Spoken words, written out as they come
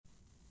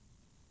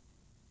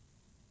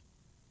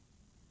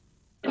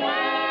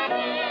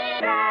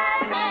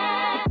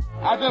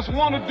I just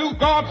want to do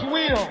God's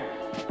will.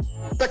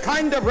 The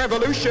kind of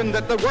revolution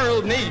that the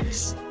world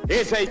needs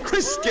is a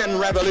Christian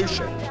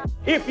revolution.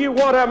 If you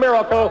want a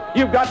miracle,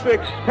 you've got to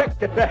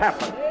expect it to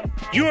happen.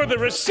 You are the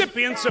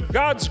recipients of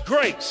God's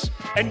grace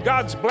and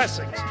God's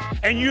blessings,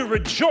 and you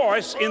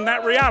rejoice in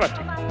that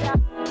reality.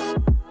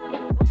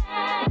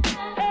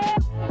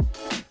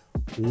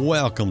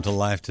 Welcome to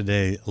Life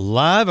Today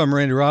Live. I'm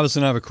Randy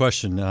Robinson. I have a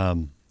question.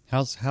 How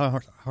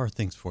are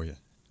things for you?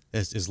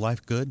 Is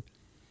life good?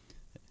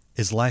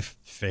 Is life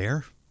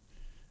fair?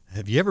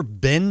 Have you ever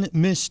been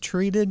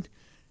mistreated?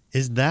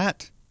 Is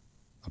that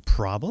a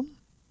problem?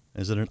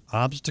 Is it an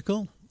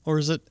obstacle? Or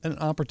is it an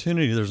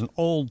opportunity? There's an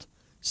old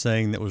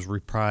saying that was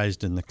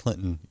reprised in the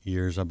Clinton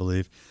years, I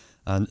believe.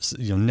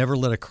 Never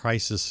let a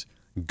crisis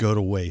go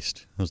to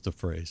waste was the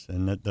phrase.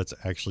 And that's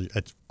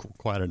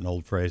quite an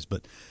old phrase.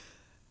 But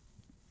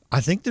I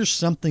think there's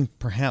something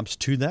perhaps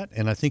to that.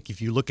 And I think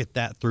if you look at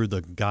that through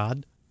the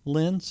God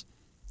lens,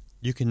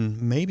 you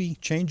can maybe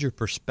change your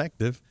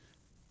perspective,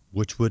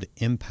 which would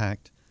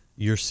impact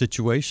your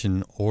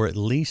situation or at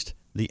least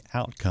the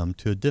outcome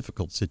to a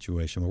difficult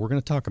situation. Well, we're going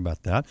to talk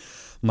about that.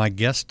 My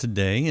guest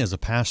today is a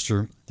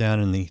pastor down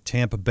in the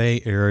Tampa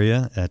Bay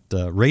area at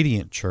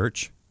Radiant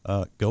Church.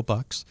 Go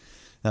Bucks.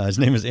 His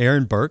name is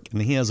Aaron Burke,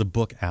 and he has a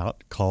book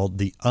out called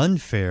The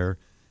Unfair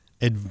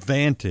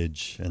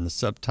Advantage, and the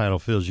subtitle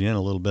fills you in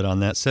a little bit on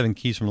that. 7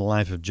 Keys from the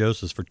Life of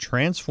Joseph for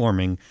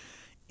Transforming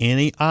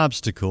Any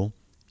Obstacle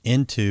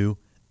into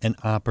an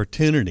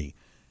Opportunity.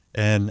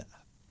 And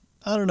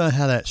I don't know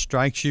how that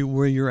strikes you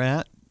where you're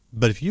at,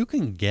 but if you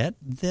can get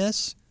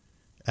this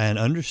and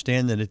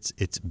understand that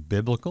it's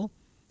biblical,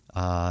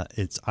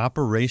 it's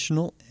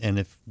operational, and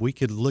if we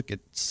could look at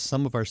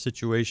some of our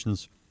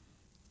situations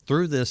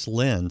through this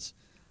lens,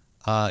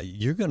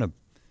 you're gonna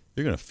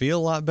feel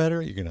a lot better.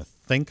 You're gonna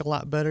think a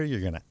lot better. You're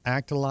gonna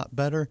act a lot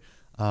better,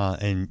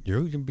 and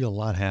you're gonna be a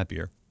lot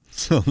happier.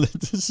 So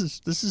this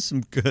is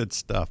some good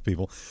stuff,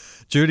 people.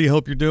 Judy,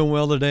 hope you're doing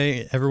well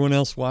today. Everyone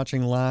else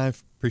watching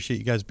live, appreciate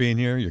you guys being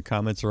here. Your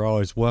comments are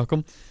always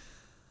welcome.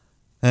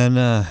 And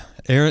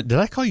Aaron, did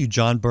I call you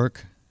John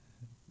Burke?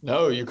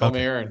 No, you call me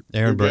Aaron.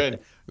 Aaron You're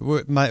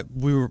Burke.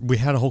 Good. We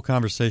had a whole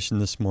conversation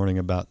this morning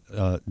about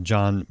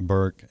John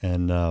Burke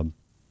and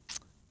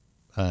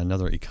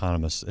another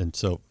economist, and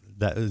so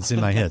that is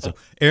in my head. So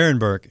Aaron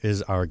Burke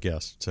is our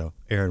guest. So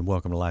Aaron,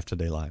 welcome to Life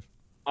Today Live.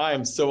 I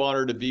am so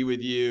honored to be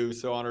with you.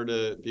 So honored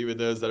to be with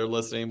those that are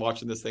listening,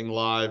 watching this thing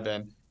live,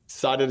 and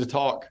excited to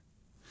talk.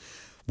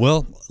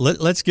 Well,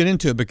 let's get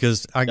into it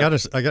because I got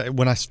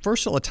when I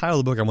first saw the title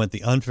of the book, I went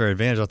The Unfair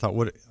Advantage. I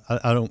thought,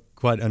 I don't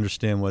quite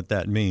understand what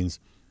that means.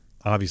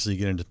 Obviously, you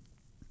get into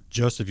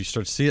Joseph, you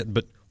start to see it,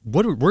 but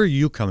where are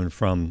you coming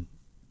from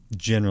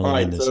generally? All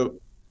right, in this? so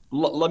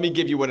let me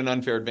give you what an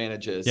unfair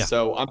advantage is. Yeah.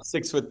 So I'm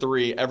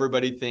 6'3".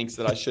 Everybody thinks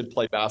that I should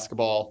play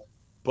basketball,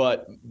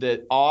 but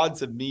the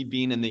odds of me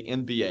being in the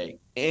NBA,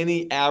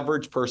 any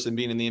average person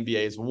being in the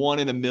NBA, is 1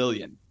 in a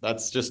million.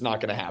 That's just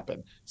not going to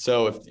happen.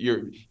 So if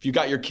you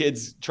got your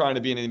kids trying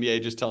to be in the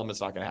NBA, just tell them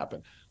it's not going to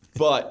happen.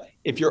 But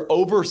if you're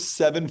over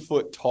 7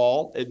 foot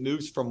tall, it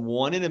moves from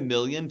 1 in a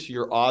million to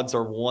your odds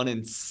are 1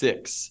 in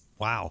 6.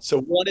 Wow.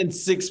 So 1 in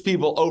 6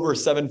 people over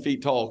 7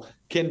 feet tall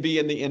can be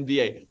in the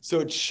NBA. So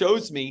it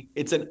shows me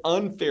it's an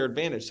unfair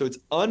advantage. So it's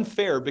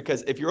unfair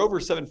because if you're over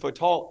 7 foot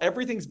tall,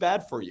 everything's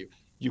bad for you.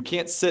 You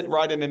can't sit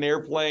right in an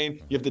airplane.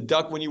 You have to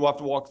duck when you have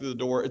to walk through the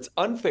door. It's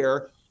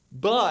unfair,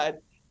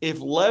 but if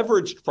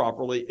leveraged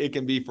properly, it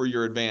can be for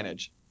your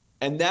advantage.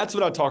 And that's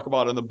what I talk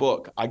about in the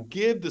book. I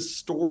give the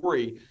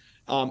story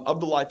of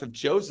the life of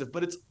Joseph,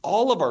 but it's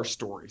all of our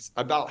stories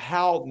about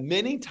how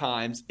many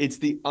times it's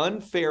the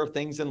unfair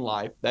things in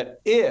life that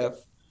if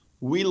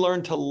we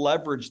learn to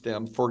leverage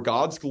them for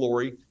God's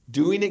glory,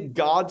 doing it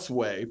God's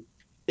way,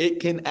 it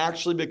can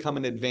actually become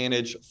an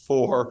advantage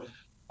for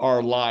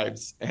our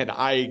lives. And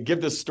I give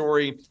this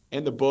story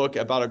in the book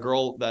about a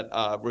girl that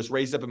was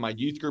raised up in my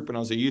youth group when I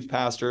was a youth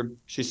pastor.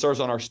 She serves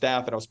on our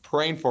staff, and I was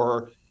praying for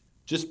her,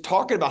 just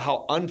talking about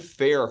how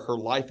unfair her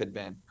life had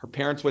been. Her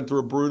parents went through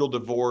a brutal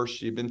divorce.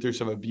 She'd been through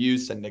some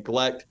abuse and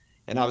neglect.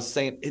 And I was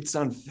saying, it's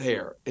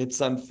unfair. It's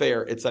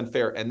unfair. It's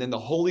unfair. And then the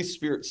Holy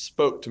Spirit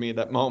spoke to me at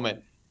that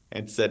moment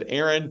and said,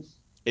 Aaron,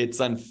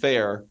 it's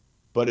unfair,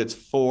 but it's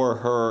for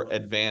her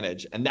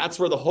advantage. And that's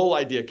where the whole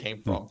idea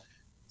came from.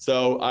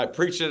 So I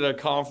preached at a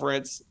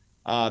conference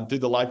through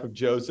the life of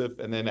Joseph.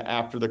 And then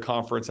after the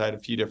conference, I had a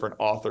few different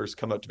authors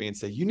come up to me and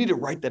say, you need to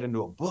write that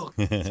into a book.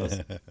 So I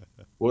said,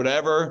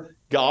 whatever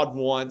God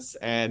wants.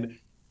 And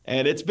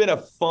it's been a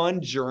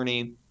fun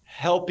journey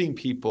helping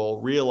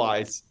people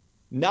realize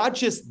not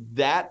just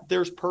that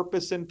there's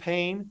purpose in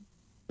pain,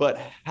 but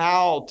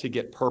how to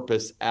get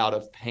purpose out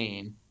of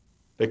pain.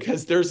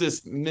 Because there's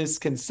this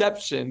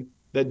misconception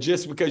that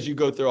just because you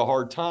go through a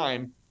hard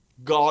time,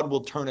 God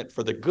will turn it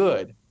for the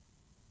good.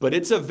 But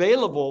it's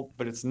available,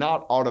 but it's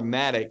not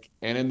automatic.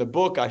 And in the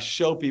book, I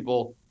show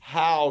people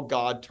how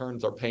God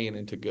turns our pain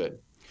into good.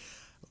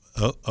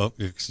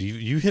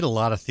 You hit a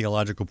lot of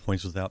theological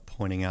points without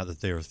pointing out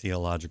that they are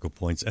theological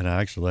points. And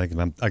I actually like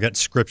them. I got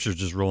scriptures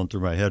just rolling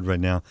through my head right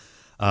now.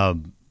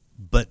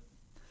 But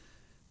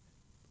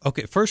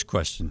okay, first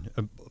question,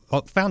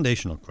 a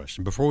foundational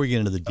question before we get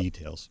into the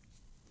details.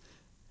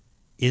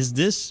 Is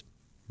this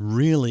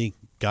really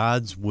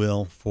God's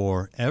will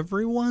for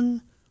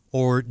everyone,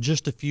 or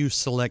just a few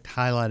select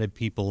highlighted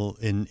people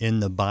in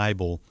the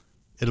Bible?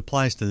 It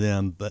applies to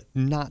them, but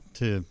not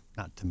to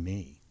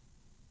me.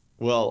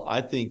 Well,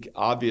 I think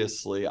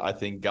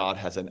God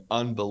has an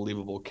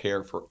unbelievable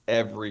care for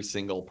every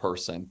single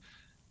person.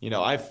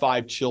 I have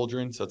 5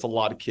 children, so it's a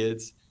lot of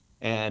kids.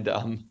 And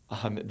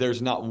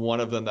there's not one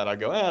of them that I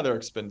go, they're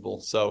expendable.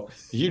 So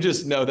you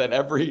just know that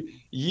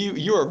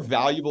you are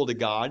valuable to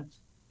God.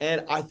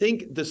 And I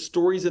think the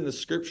stories in the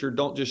scripture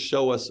don't just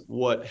show us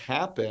what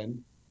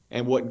happened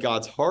and what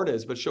God's heart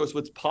is, but show us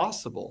what's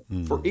possible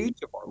for each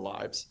of our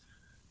lives.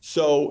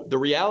 So the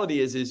reality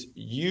is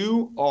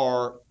you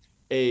are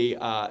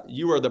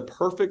the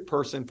perfect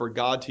person for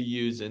God to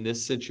use in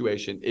this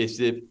situation. Is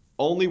if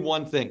only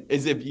one thing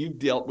is if you've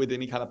dealt with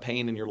any kind of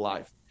pain in your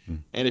life.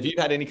 And if you've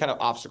had any kind of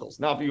obstacles.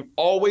 Now, if you've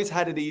always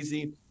had it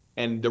easy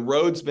and the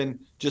road's been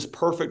just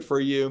perfect for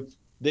you,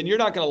 then you're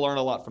not going to learn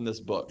a lot from this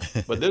book.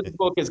 But this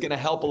book is going to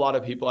help a lot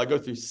of people. I go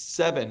through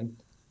 7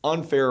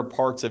 unfair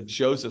parts of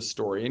Joseph's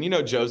story.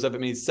 And Joseph,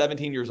 he's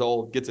 17 years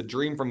old, gets a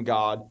dream from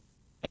God.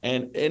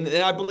 And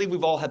I believe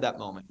we've all had that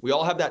moment. We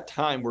all have that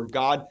time where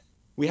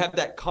we have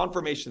that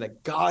confirmation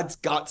that God's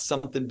got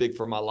something big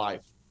for my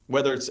life,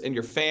 whether it's in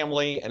your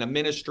family and a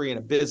ministry and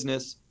a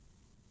business.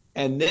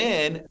 And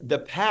then the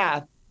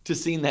path to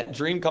seeing that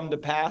dream come to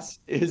pass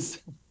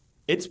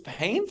it's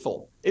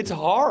painful. It's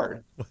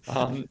hard.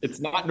 It's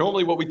not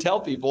normally what we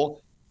tell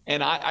people.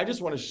 And I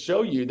just want to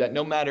show you that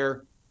no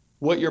matter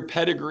what your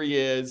pedigree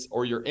is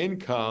or your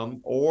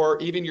income or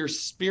even your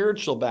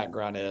spiritual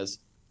background is,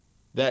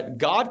 that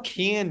God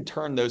can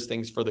turn those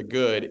things for the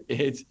good.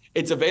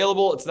 It's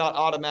available. It's not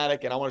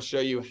automatic. And I want to show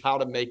you how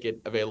to make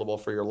it available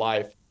for your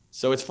life.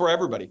 So it's for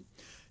everybody.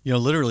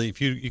 Literally, if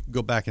you could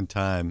go back in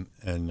time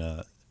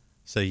and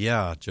say,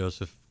 yeah,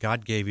 Joseph,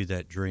 God gave you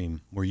that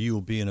dream where you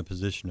will be in a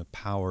position of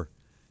power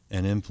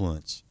and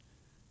influence.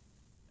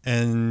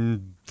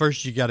 And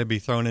first you got to be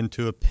thrown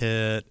into a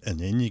pit, and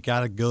then you got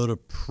to go to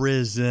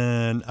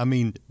prison.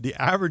 The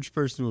average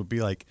person would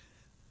be like,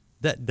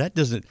 that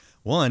doesn't,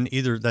 one,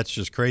 either that's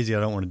just crazy, I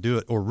don't want to do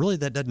it, or really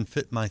that doesn't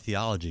fit my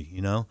theology,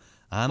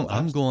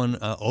 I'm going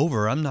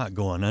over, I'm not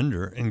going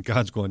under. And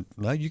God's going,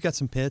 no, you got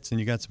some pits and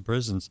you got some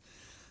prisons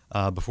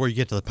before you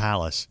get to the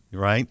palace,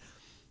 right?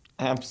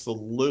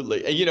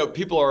 Absolutely. And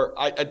people are,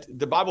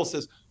 the Bible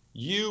says,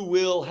 you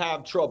will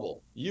have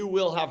trouble. You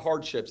will have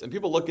hardships. And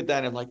people look at that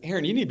and I'm like,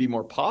 Aaron, you need to be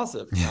more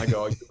positive. And I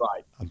go, you're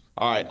right.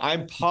 All right.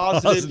 I'm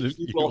positive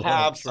you will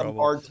have some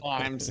hard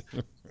times.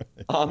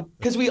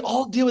 Because we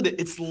all deal with it.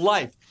 It's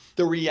life.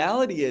 The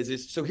reality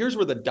is so here's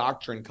where the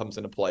doctrine comes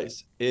into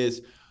place,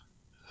 is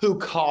who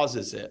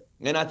causes it.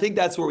 And I think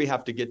that's where we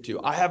have to get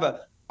to. I have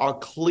a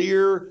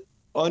clear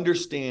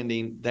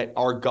understanding that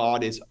our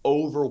God is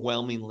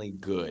overwhelmingly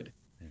good.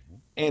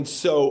 And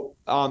so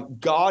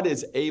God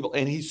is able,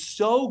 and he's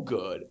so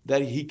good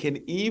that he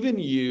can even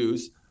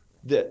use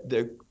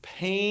the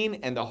pain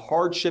and the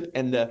hardship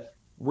and the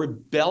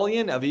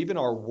rebellion of even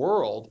our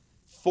world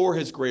for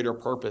his greater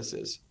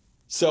purposes.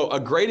 So a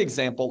great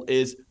example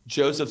is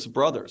Joseph's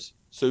brothers.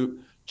 So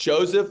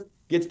Joseph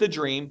gets the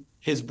dream.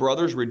 His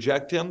brothers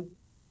reject him.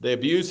 They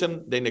abuse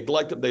him. They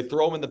neglect him. They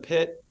throw him in the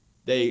pit.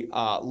 They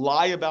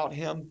lie about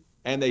him,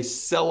 and they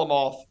sell him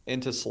off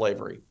into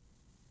slavery.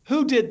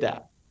 Who did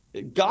that?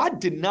 God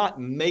did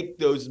not make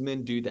those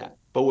men do that.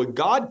 But what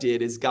God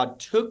did is God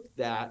took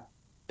that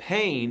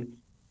pain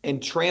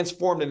and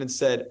transformed it and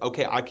said,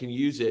 okay, I can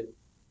use it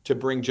to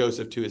bring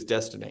Joseph to his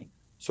destiny.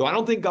 So I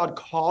don't think God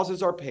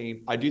causes our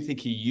pain. I do think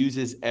he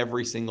uses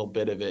every single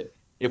bit of it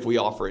if we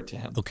offer it to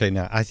him. Okay,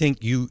 now I think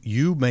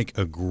you make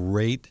a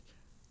great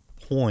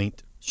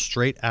point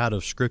straight out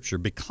of Scripture,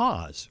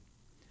 because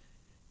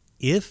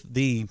if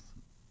the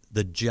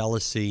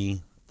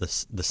jealousy, the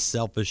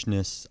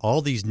selfishness,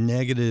 all these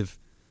negative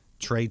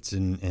traits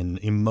and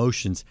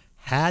emotions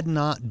had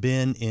not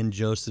been in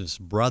Joseph's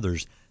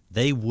brothers,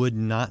 they would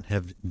not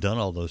have done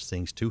all those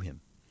things to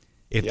him.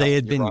 If they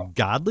had been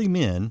godly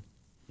men,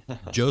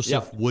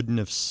 Joseph wouldn't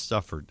have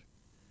suffered.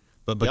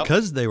 But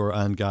because they were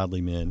ungodly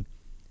men,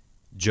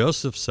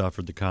 Joseph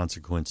suffered the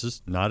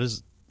consequences, not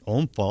his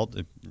own fault.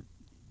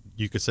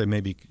 You could say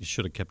maybe he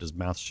should have kept his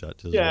mouth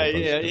shut. He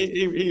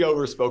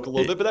overspoke a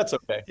little bit, but that's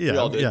okay.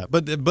 Yeah.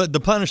 But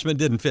the punishment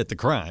didn't fit the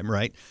crime,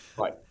 right?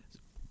 Right.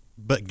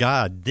 But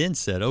God then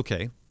said,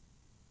 okay,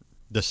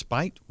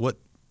 despite what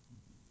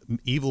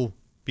evil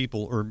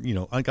people or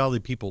ungodly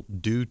people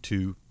do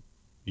to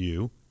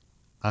you,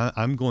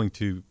 I'm going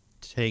to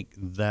take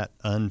that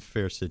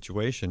unfair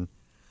situation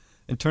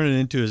and turn it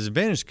into his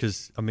advantage.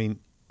 Because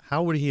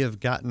how would he have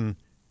gotten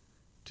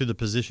to the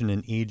position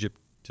in Egypt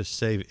to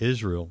save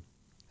Israel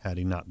had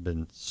he not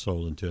been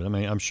sold into it?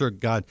 I'm sure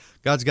God's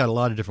got a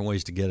lot of different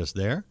ways to get us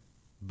there,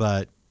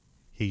 but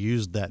he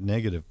used that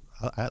negative.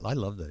 I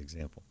love that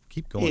example.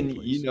 Keep going, and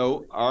please.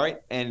 all right.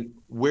 And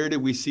where do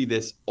we see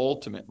this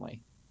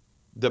ultimately?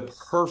 the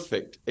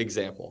perfect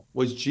example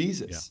was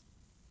Jesus.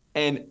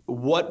 Yeah. And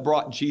what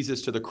brought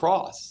Jesus to the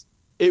cross?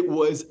 It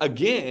was,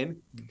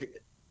 again,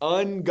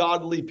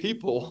 ungodly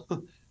people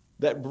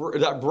that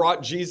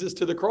brought Jesus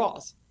to the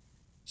cross.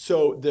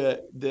 So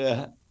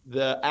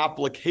the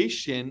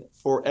application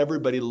for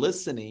everybody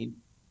listening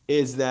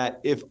is that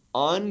if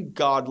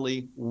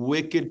ungodly,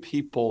 wicked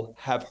people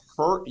have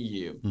hurt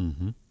you,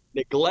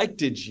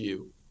 neglected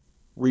you,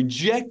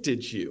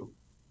 rejected you,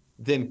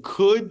 then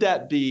could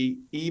that be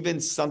even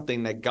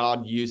something that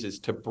God uses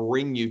to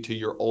bring you to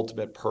your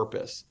ultimate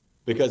purpose?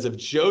 Because if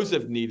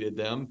Joseph needed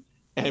them,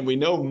 and we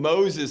know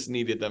Moses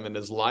needed them in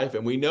his life,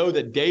 and we know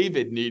that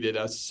David needed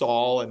a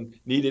Saul and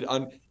needed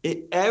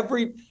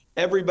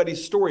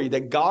everybody's story,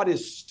 that God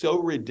is so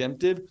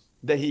redemptive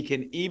that he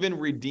can even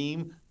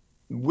redeem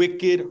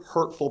wicked,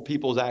 hurtful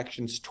people's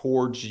actions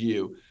towards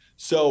you.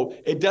 So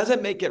it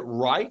doesn't make it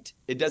right.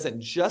 It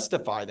doesn't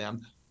justify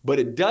them, but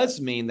it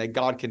does mean that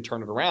God can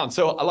turn it around.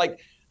 So all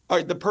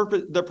right,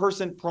 the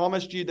person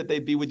promised you that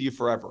they'd be with you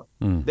forever.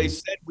 They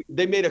said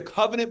they made a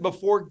covenant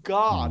before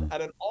God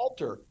at an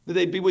altar that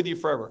they'd be with you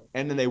forever.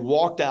 And then they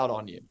walked out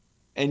on you,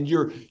 and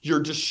you're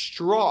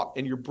distraught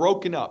and you're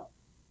broken up.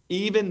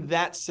 Even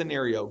that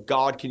scenario,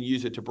 God can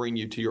use it to bring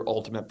you to your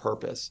ultimate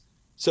purpose.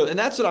 So, and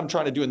that's what I'm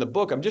trying to do in the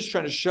book. I'm just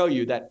trying to show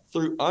you that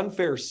through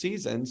unfair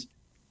seasons,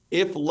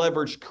 if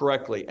leveraged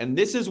correctly, and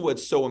this is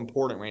what's so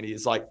important, Randy,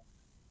 is like,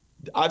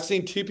 I've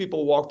seen two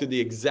people walk through the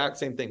exact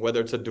same thing, whether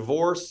it's a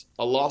divorce,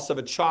 a loss of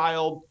a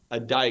child, a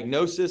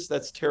diagnosis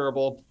that's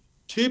terrible.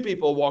 Two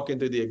people walking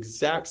through the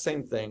exact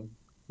same thing.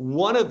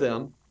 One of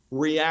them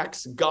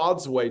reacts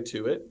God's way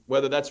to it,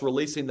 whether that's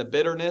releasing the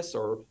bitterness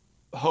or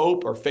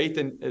hope or faith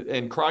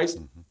in Christ,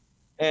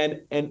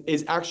 and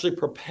is actually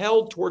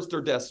propelled towards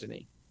their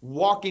destiny,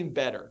 walking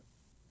better.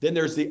 Then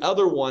there's the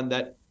other one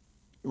that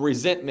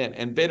resentment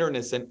and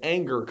bitterness and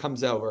anger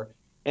comes over,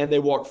 and they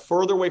walk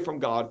further away from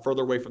God,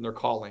 further away from their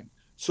calling.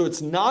 So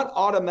it's not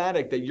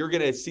automatic that you're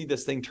going to see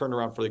this thing turn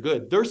around for the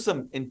good. There's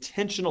some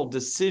intentional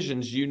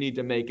decisions you need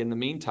to make in the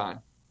meantime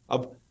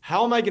of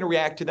how am I going to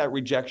react to that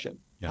rejection?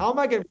 Yeah. How am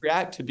I going to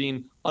react to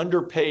being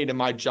underpaid in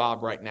my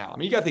job right now? I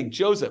mean, you got to think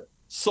Joseph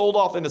sold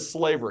off into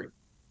slavery.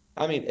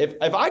 I mean, if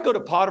I go to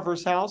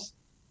Potiphar's house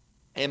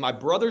and my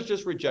brothers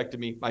just rejected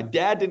me, my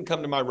dad didn't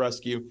come to my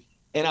rescue,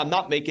 and I'm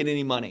not making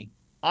any money,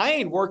 I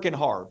ain't working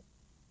hard.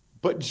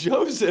 But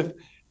Joseph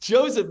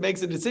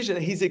makes a decision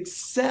and he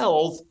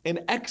excels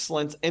in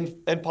excellence in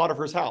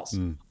Potiphar's house.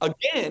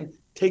 Again,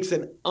 takes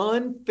an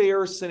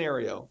unfair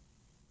scenario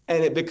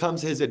and it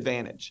becomes his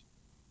advantage.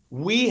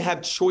 We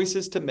have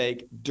choices to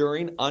make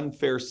during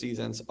unfair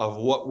seasons of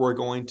what we're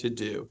going to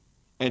do.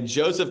 And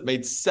Joseph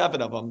made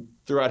 7 of them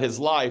throughout his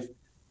life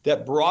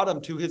that brought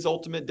him to his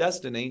ultimate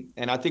destiny.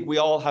 And I think we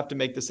all have to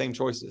make the same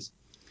choices.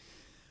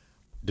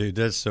 Dude,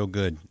 that's so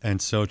good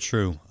and so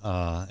true.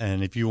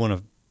 And if you want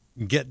to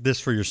get this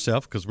for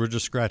yourself, because we're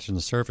just scratching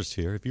the surface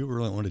here, if you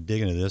really want to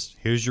dig into this,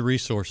 here's your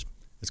resource.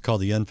 It's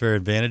called The Unfair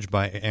Advantage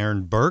by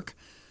Aaron Burke,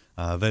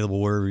 available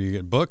wherever you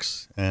get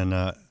books. And,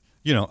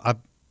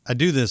 I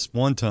do this,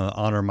 one, to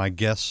honor my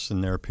guests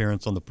and their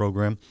appearance on the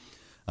program,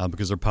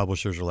 because their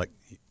publishers are like,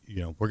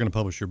 we're going to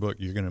publish your book.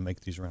 You're going to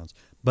make these rounds.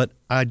 But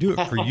I do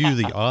it for you,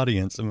 the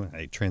audience. I'm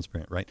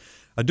transparent, right?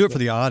 I do it for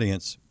the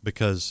audience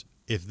because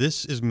if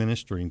this is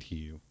ministering to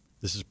you,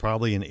 this is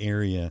probably an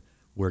area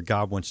where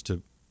God wants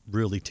to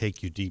really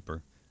take you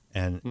deeper.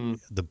 And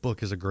the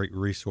book is a great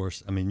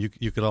resource. I mean,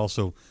 you could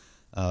also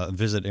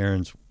visit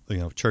Aaron's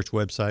church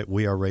website,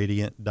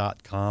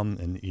 weareradiant.com,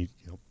 and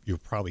you'll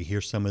probably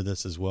hear some of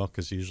this as well,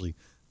 because usually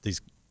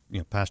these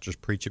pastors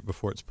preach it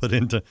before it's put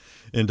into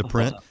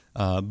print.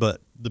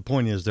 But the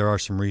point is, there are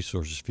some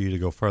resources for you to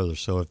go further.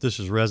 So if this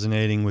is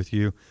resonating with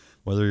you,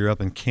 whether you're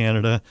up in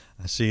Canada,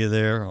 I see you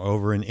there, or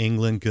over in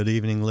England, good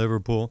evening,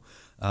 Liverpool,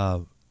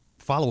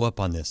 follow up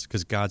on this,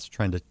 because God's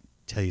trying to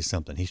tell you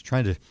something. He's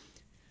trying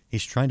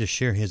to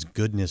share his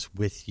goodness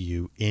with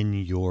you in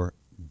your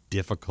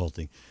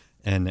difficulty.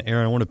 And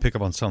Aaron, I want to pick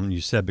up on something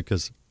you said,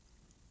 because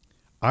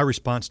our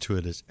response to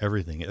it is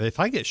everything. If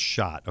I get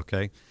shot,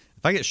 okay,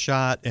 if I get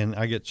shot and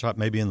I get shot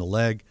maybe in the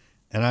leg,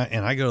 and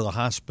I go to the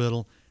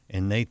hospital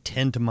and they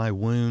tend to my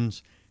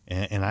wounds,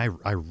 and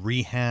I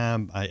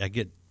rehab, I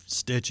get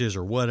stitches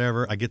or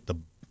whatever, I get the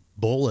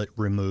bullet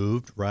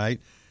removed, right?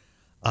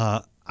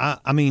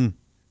 I mean,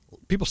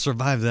 people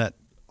survive that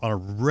on a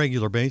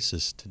regular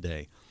basis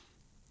today.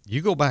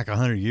 You go back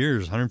 100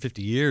 years,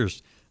 150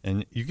 years,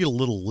 and you get a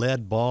little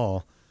lead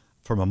ball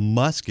from a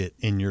musket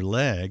in your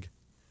leg,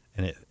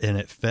 and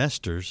it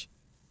festers,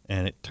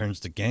 and it turns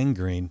to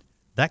gangrene.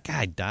 That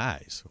guy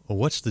dies. Well,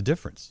 what's the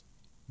difference?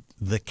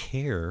 The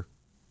care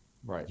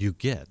you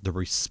get, the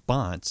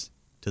response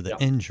to the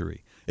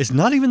injury. It's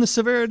not even the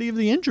severity of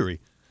the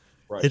injury.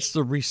 Right. It's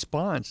the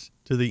response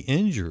to the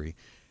injury.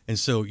 And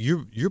so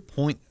your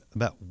point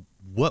about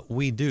what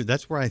we do,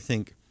 that's where I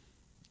think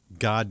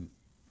God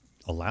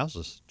allows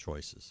us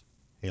choices.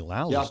 He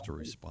allows us to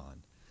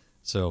respond.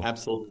 So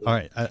absolutely. All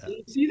right.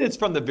 You see this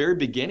from the very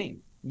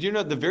beginning. Do you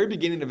know the very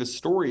beginning of his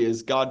story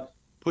is God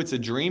puts a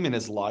dream in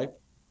his life,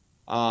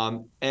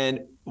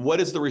 And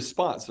what is the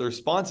response? The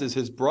response is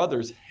his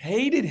brothers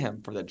hated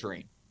him for the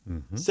dream,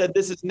 said,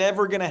 this is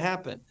never going to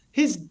happen.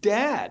 His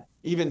dad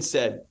even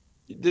said,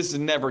 this is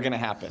never going to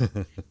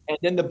happen. And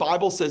then the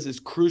Bible says this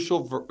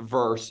crucial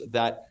verse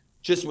that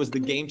just was the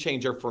game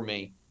changer for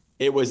me.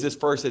 It was this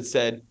verse that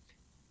said,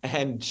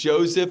 and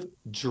Joseph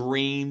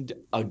dreamed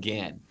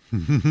again.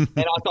 And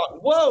I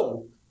thought,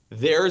 whoa,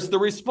 there's the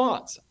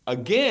response.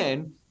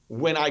 Again,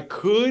 when I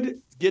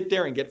could get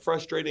there and get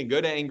frustrated and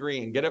get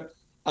angry and get up,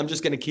 I'm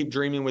just going to keep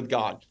dreaming with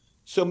God.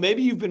 So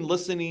maybe you've been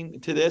listening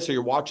to this or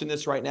you're watching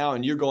this right now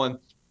and you're going,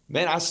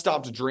 man, I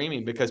stopped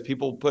dreaming because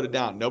people put it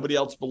down. Nobody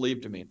else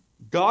believed in me.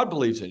 God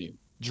believes in you.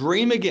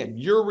 Dream again.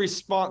 Your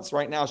response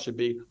right now should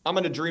be, I'm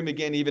going to dream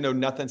again, even though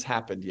nothing's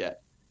happened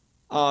yet.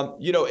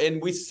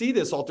 And we see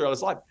this all throughout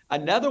his life.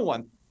 Another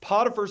one,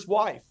 Potiphar's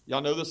wife.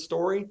 Y'all know this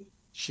story?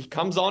 She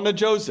comes on to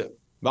Joseph.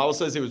 The Bible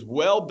says he was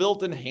well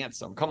built and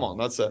handsome. Come on,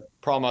 that's a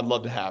problem I'd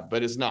love to have,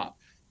 but it's not.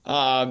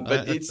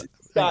 It's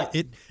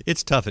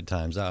tough at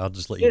times. I'll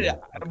just let you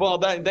know.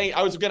 Well,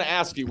 I was going to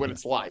ask you what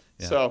it's like.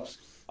 Yeah. So,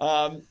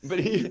 but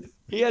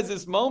he has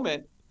this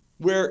moment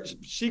where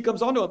she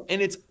comes onto him,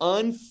 and it's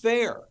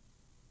unfair.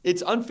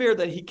 It's unfair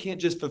that he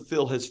can't just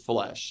fulfill his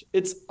flesh.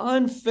 It's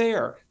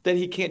unfair that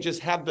he can't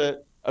just have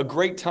a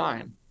great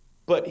time,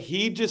 but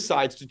he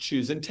decides to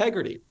choose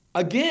integrity.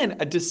 Again,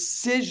 a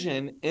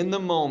decision in the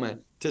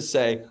moment to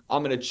say,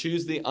 I'm going to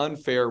choose the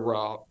unfair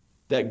route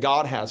that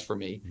God has for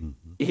me,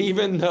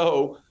 even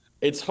though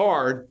it's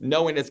hard,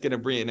 knowing it's going to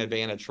bring an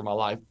advantage for my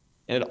life.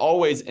 And it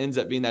always ends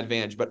up being that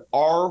advantage. But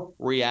our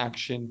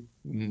reaction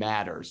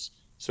matters.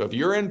 So if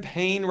you're in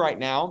pain right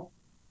now,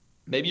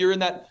 maybe you're in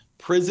that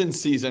prison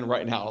season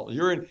right now,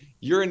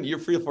 you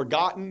feel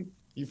forgotten,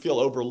 you feel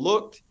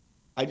overlooked.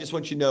 I just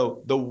want you to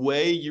know the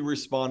way you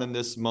respond in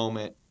this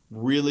moment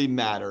really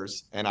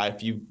matters. And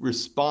if you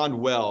respond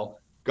well,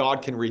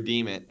 God can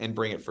redeem it and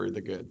bring it for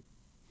the good.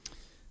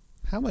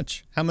 How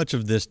much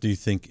of this do you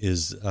think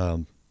is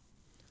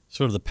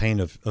sort of the pain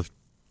of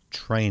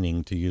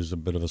training, to use a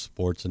bit of a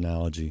sports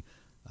analogy,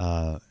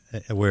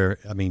 where,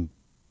 I mean,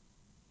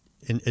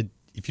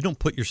 if you don't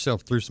put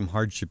yourself through some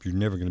hardship, you're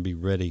never going to be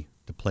ready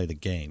to play the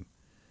game.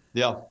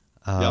 Yeah.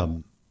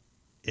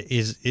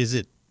 Is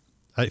it?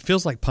 It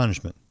feels like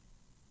punishment,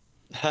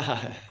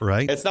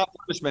 right? It's not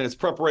punishment; it's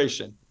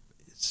preparation.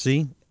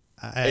 See,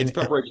 it's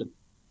preparation.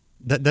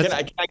 Can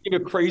I give you a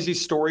crazy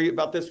story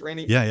about this,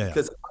 Randy? Yeah.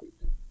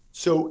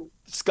 So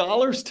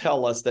scholars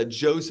tell us that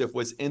Joseph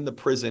was in the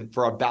prison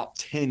for about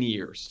 10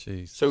 years.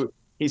 Jeez. So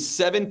he's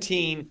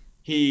 17.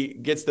 He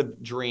gets the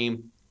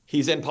dream.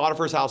 He's in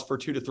Potiphar's house for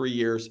 2 to 3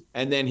 years,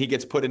 and then he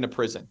gets put into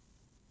prison.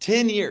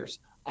 10 years.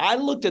 I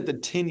looked at the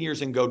 10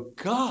 years and go,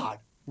 God,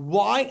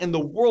 why in the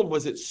world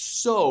was it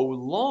so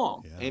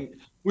long? Yeah. And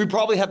we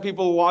probably have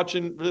people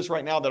watching this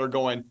right now that are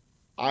going,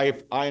 I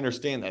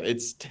understand that.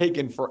 It's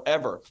taken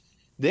forever.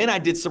 Then I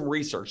did some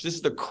research. This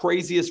is the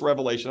craziest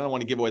revelation. I don't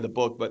want to give away the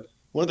book, but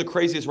one of the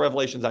craziest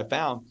revelations I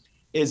found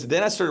is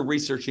then I started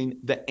researching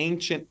the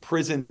ancient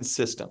prison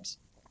systems.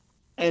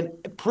 And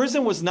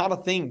prison was not a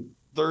thing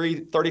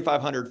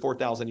 3,500,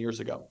 4,000 years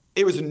ago.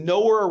 It was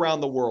nowhere around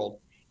the world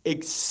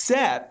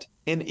except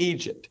in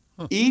Egypt.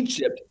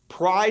 Egypt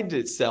prided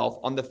itself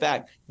on the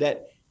fact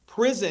that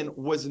prison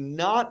was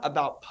not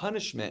about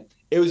punishment.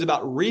 It was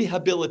about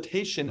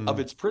rehabilitation of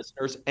its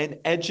prisoners and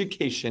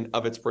education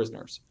of its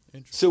prisoners.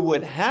 So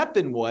what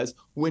happened was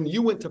when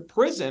you went to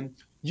prison,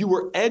 you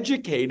were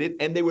educated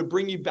and they would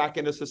bring you back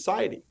into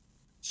society.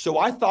 So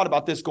I thought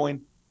about this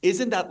going,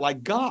 isn't that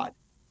like God?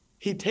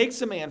 He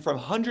takes a man from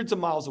hundreds of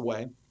miles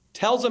away,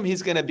 tells him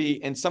he's going to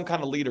be in some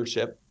kind of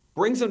leadership,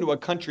 brings him to a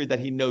country that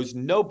he knows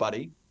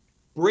nobody,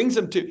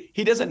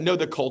 he doesn't know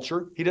the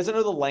culture, he doesn't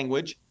know the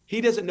language, he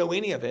doesn't know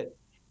any of it.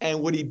 And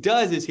what he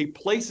does is he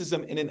places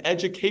him in an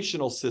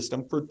educational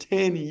system for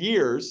 10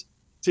 years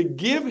to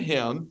give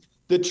him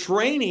the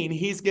training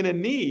he's going to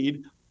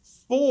need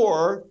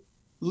for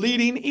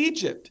leading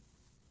Egypt.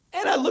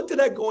 And I looked at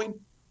that going,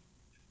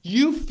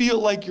 you feel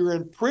like you're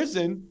in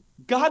prison,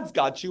 God's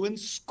got you in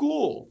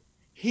school.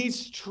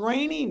 He's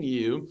training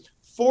you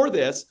for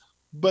this,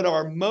 but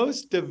our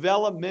most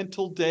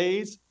developmental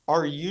days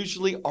are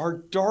usually our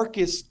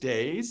darkest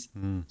days.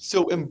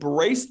 So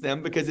embrace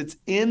them because it's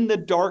in the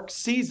dark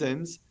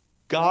seasons,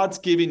 God's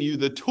giving you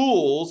the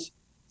tools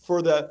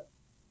for the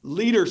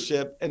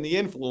leadership and the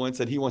influence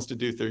that he wants to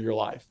do through your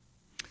life.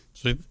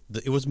 So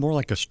it was more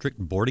like a strict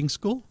boarding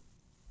school?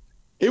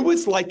 It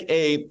was like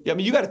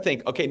you got to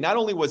think, okay, not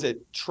only was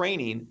it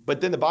training,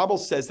 but then the Bible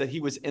says that he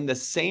was in the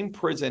same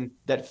prison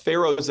that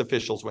Pharaoh's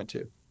officials went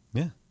to.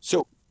 Yeah.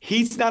 So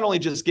he's not only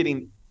just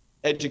getting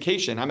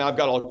education. I mean, I've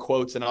got all the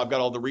quotes and I've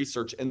got all the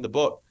research in the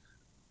book,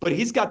 but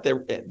he's got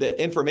the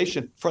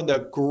information from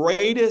the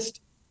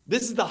greatest.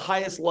 This is the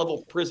highest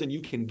level prison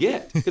you can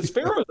get because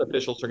Pharaoh's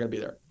officials are going to be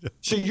there.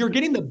 So you're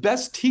getting the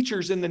best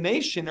teachers in the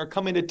nation are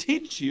coming to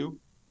teach you.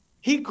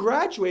 He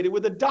graduated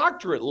with a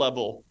doctorate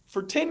level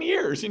for 10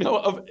 years,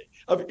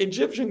 of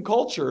Egyptian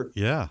culture.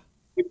 Yeah.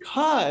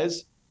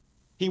 Because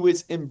he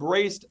was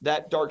embraced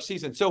that dark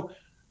season. So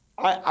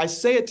I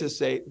say it to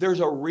say there's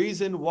a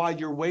reason why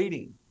you're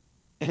waiting.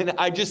 And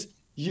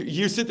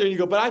you sit there and you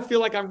go, but I feel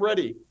like I'm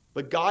ready.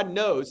 But God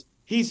knows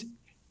he's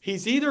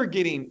either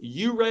getting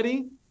you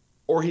ready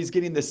or he's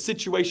getting the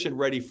situation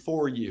ready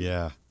for you.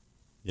 Yeah.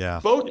 Yeah.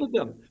 Both of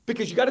them.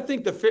 Because you got to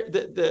think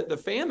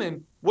the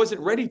famine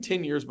wasn't ready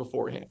 10 years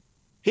beforehand.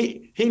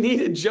 He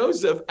needed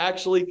Joseph.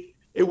 Actually,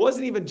 it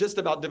wasn't even just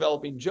about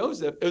developing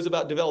Joseph. It was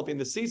about developing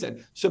the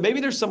season. So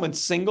maybe there's someone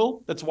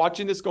single that's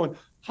watching this going,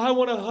 I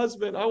want a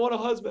husband. I want a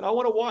husband. I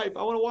want a wife.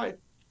 I want a wife.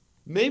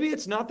 Maybe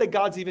it's not that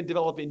God's even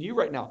developing you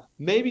right now.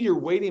 Maybe you're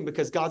waiting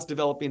because God's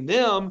developing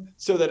them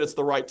so that it's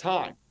the right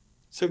time.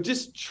 So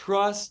just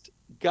trust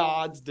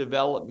God's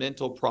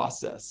developmental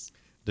process.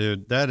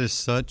 Dude, that is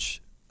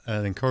such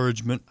an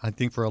encouragement, I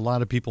think, for a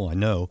lot of people I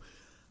know.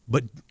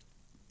 But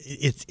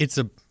it's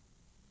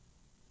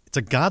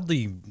a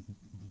godly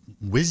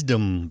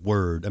wisdom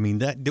word. I mean,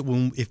 that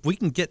if we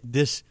can get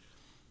this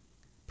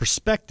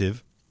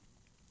perspective,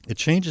 it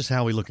changes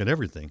how we look at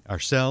everything,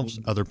 ourselves,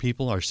 other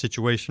people, our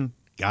situation,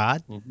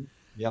 God. Mm-hmm.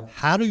 Yeah.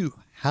 How do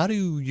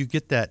you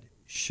get that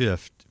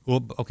shift?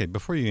 Well, okay,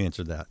 before you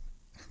answer that,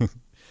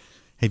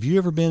 have you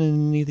ever been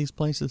in any of these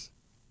places?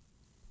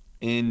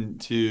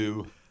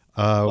 Into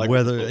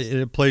whether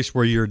in a place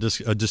where you're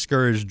a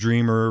discouraged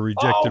dreamer, a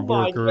rejected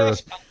worker.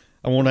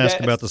 I won't ask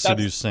about the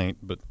seduced saint,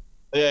 but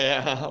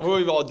yeah,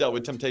 we've all dealt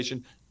with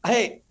temptation.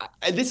 Hey,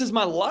 this is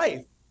my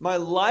life. My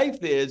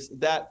life is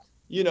that,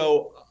 we've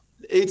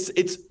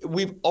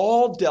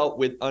all dealt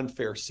with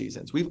unfair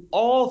seasons.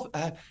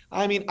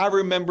 I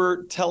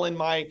remember telling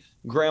my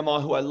grandma,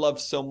 who I love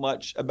so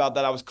much, about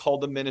that I was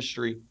called to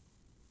ministry.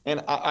 And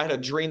I had a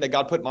dream that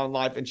God put in my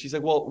life. And she's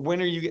like, well,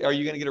 when are you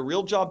going to get a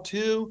real job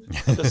too?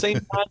 At the same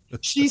time,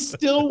 she's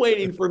still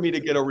waiting for me to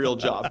get a real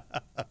job.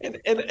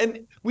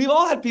 And we've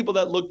all had people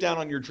that look down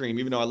on your dream,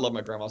 even though I love my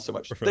grandma so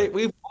much.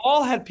 We've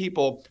all had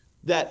people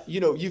that,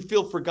 you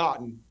feel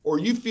forgotten or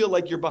you feel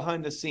like you're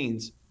behind the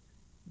scenes.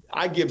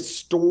 I give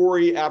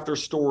story after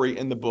story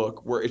in the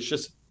book where it's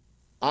just,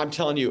 I'm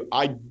telling you,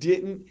 I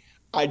didn't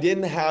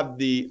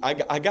have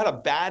I got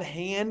a bad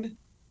hand,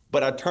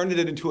 but I turned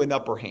it into an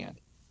upper hand.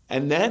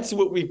 And that's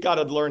what we've got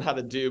to learn how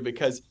to do,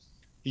 because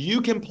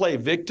you can play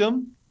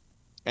victim,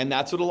 and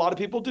that's what a lot of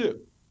people do.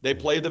 They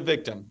play the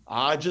victim.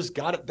 I just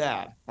got it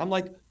bad. I'm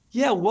like,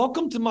 yeah,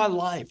 welcome to my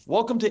life.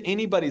 Welcome to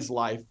anybody's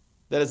life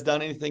that has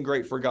done anything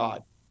great for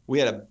God. We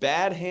had a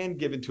bad hand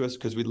given to us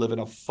because we live in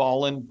a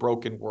fallen,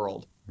 broken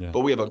world. Yeah.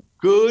 But we have a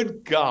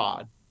good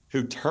God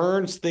who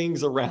turns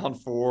things around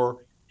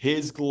for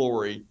his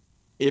glory,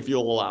 if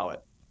you'll allow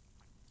it.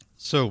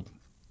 So, $1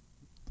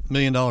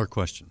 million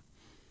question.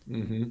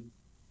 Mm-hmm.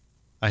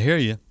 I hear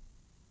you.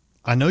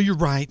 I know you're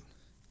right,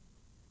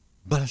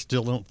 but I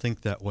still don't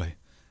think that way.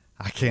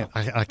 I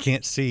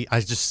can't see. I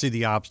just see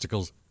the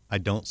obstacles. I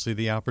don't see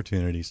the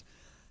opportunities.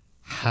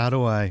 How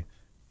do I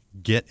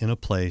get in a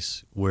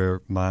place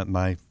where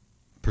my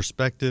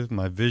perspective,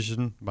 my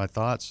vision, my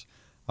thoughts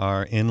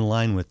are in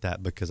line with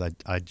that? Because I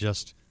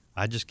just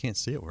can't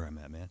see it where I'm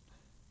at, man.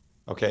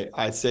 Okay,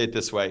 I'd say it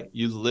this way.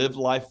 You live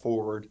life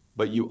forward,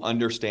 but you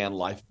understand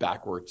life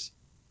backwards.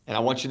 And I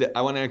want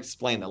to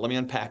explain that. Let me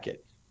unpack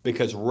it.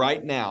 Because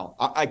right now,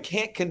 I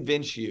can't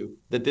convince you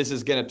that this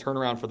is going to turn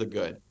around for the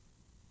good,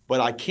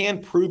 but I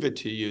can prove it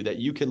to you that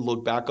you can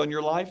look back on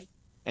your life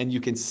and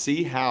you can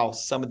see how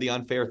some of the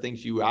unfair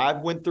things I've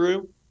went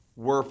through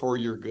were for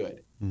your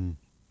good. Mm.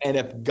 And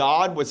if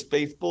God was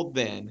faithful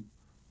then,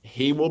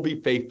 he will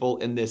be faithful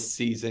in this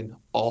season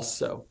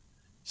also.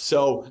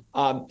 So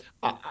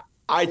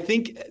I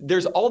think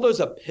there's all those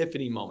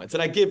epiphany moments.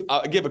 And I give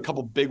a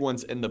couple big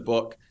ones in the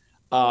book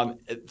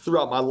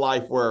throughout my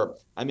life where,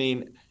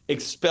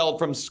 expelled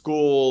from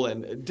school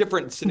and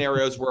different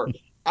scenarios where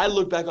I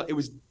look back on, it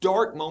was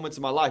dark moments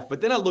in my life,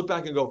 but then I look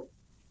back and go,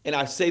 and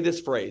I say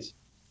this phrase,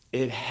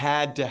 it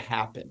had to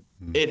happen.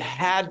 It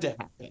had to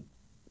happen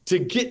to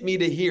get me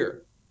to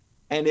here.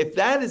 And if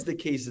that is the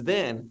case,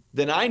 then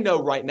I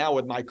know right now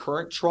with my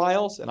current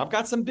trials, and I've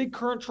got some big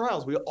current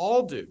trials, we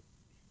all do.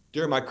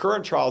 During my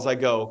current trials, I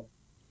go,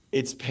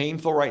 it's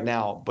painful right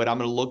now, but I'm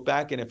going to look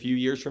back in a few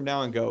years from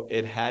now and go,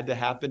 it had to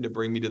happen to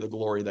bring me to the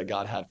glory that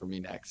God had for me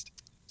next.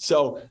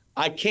 So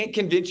I can't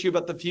convince you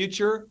about the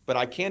future, but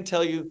I can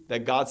tell you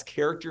that God's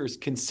character is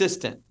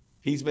consistent.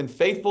 He's been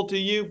faithful to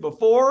you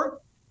before.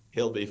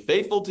 He'll be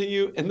faithful to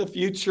you in the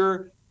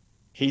future.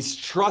 He's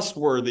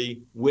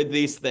trustworthy with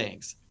these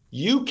things.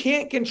 You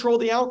can't control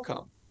the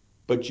outcome,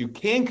 but you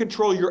can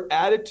control your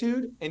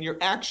attitude and your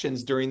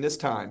actions during this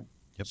time.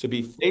 Yep. So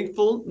be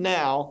faithful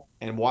now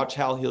and watch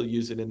how he'll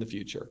use it in the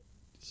future.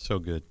 So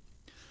good.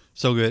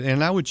 So good.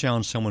 And I would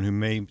challenge someone who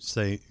may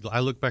say, I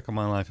look back on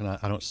my life and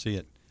I don't see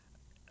it.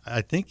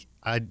 I think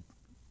I've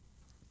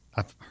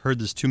heard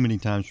this too many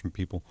times from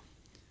people.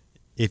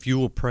 If you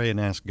will pray and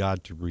ask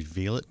God to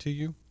reveal it to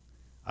you,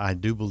 I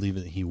do believe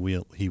that he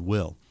will. He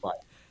will. Right.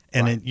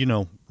 And right.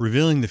 Then,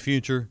 revealing the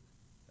future,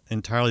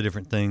 entirely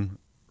different thing.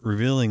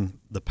 Revealing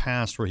the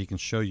past where he can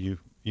show you,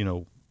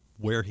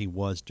 where he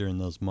was during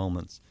those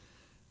moments.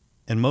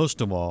 And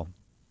most of all,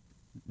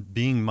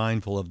 being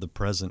mindful of the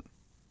present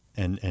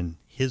and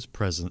His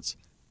presence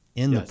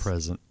in the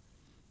present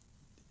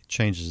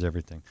changes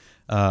everything.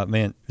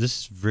 Man, this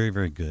is very,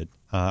 very good.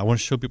 I want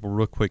to show people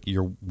real quick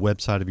your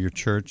website of your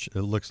church.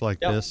 It looks like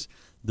this.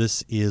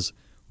 This is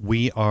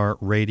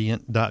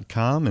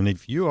weareradiant.com. And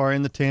if you are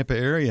in the Tampa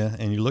area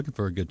and you're looking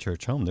for a good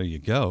church home, there you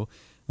go.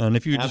 And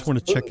if you just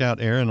want to check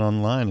out Aaron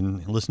online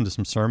and listen to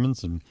some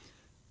sermons, and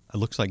it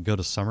looks like go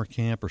to summer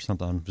camp or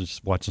something. I'm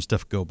just watching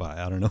stuff go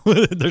by. I don't know.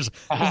 There's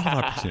a lot of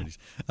opportunities.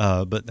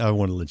 But I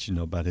want to let you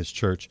know about his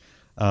church.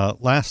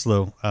 Last,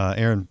 though,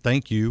 Aaron,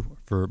 thank you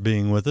for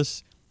being with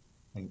us.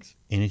 Thanks.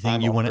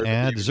 Anything you want to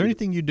add? Is there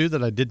anything you do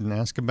that I didn't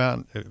ask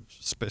about,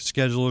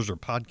 schedulers or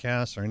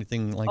podcasts or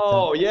anything like that?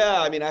 Oh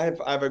yeah, I mean, I have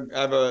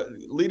a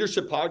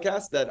leadership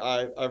podcast that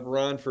I've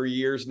run for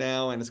years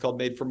now, and it's called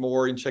Made for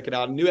More. You can check it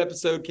out. A new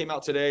episode came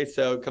out today,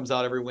 so it comes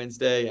out every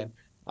Wednesday, and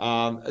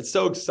I'm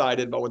so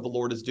excited about what the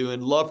Lord is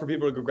doing. Love for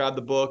people to go grab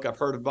the book. I've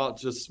heard about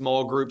just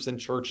small groups and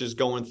churches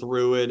going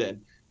through it,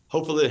 and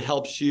hopefully it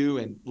helps you.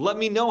 And let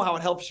me know how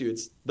it helps you.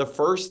 It's the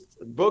first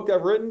book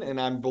I've written, and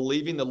I'm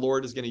believing the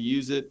Lord is going to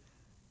use it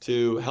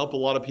to help a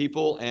lot of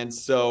people. And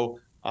so,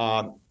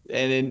 and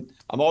then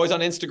I'm always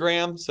on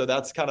Instagram. So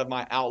that's kind of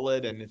my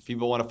outlet. And if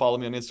people want to follow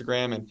me on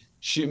Instagram and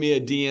shoot me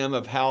a DM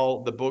of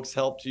how the books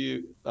helped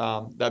you,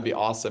 that'd be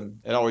awesome.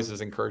 It always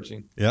is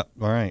encouraging. Yep.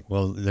 All right.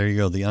 Well, there you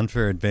go. The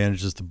Unfair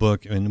Advantage is the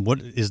book. And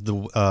what is the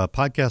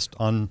podcast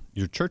on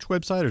your church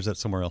website, or is that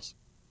somewhere else?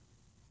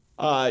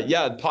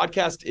 The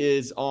podcast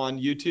is on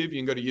YouTube. You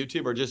can go to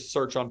YouTube or just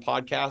search on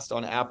podcast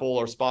on Apple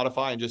or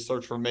Spotify and just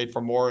search for Made for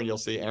More, and you'll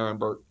see Aaron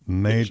Burke.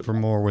 Made for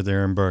More with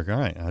Aaron Burke. All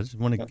right. I just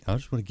want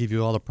to give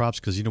you all the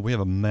props because, we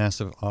have a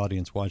massive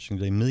audience watching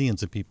today,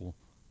 millions of people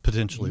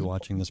potentially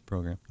watching this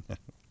program.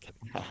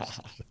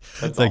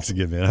 Thanks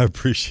again, man. I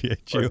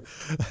appreciate you.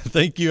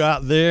 Thank you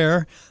out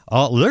there,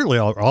 literally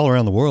all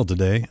around the world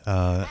today.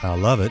 I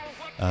love it.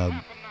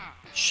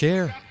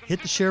 Share.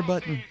 Hit the share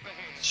button.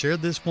 Share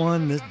this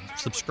one,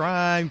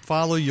 subscribe,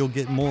 follow. You'll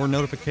get more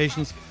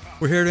notifications.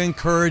 We're here to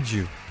encourage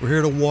you. We're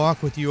here to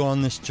walk with you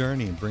on this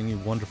journey and bring you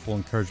wonderful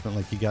encouragement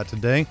like you got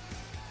today.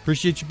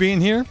 Appreciate you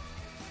being here.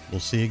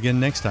 We'll see you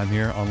again next time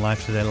here on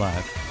Life Today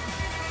Live.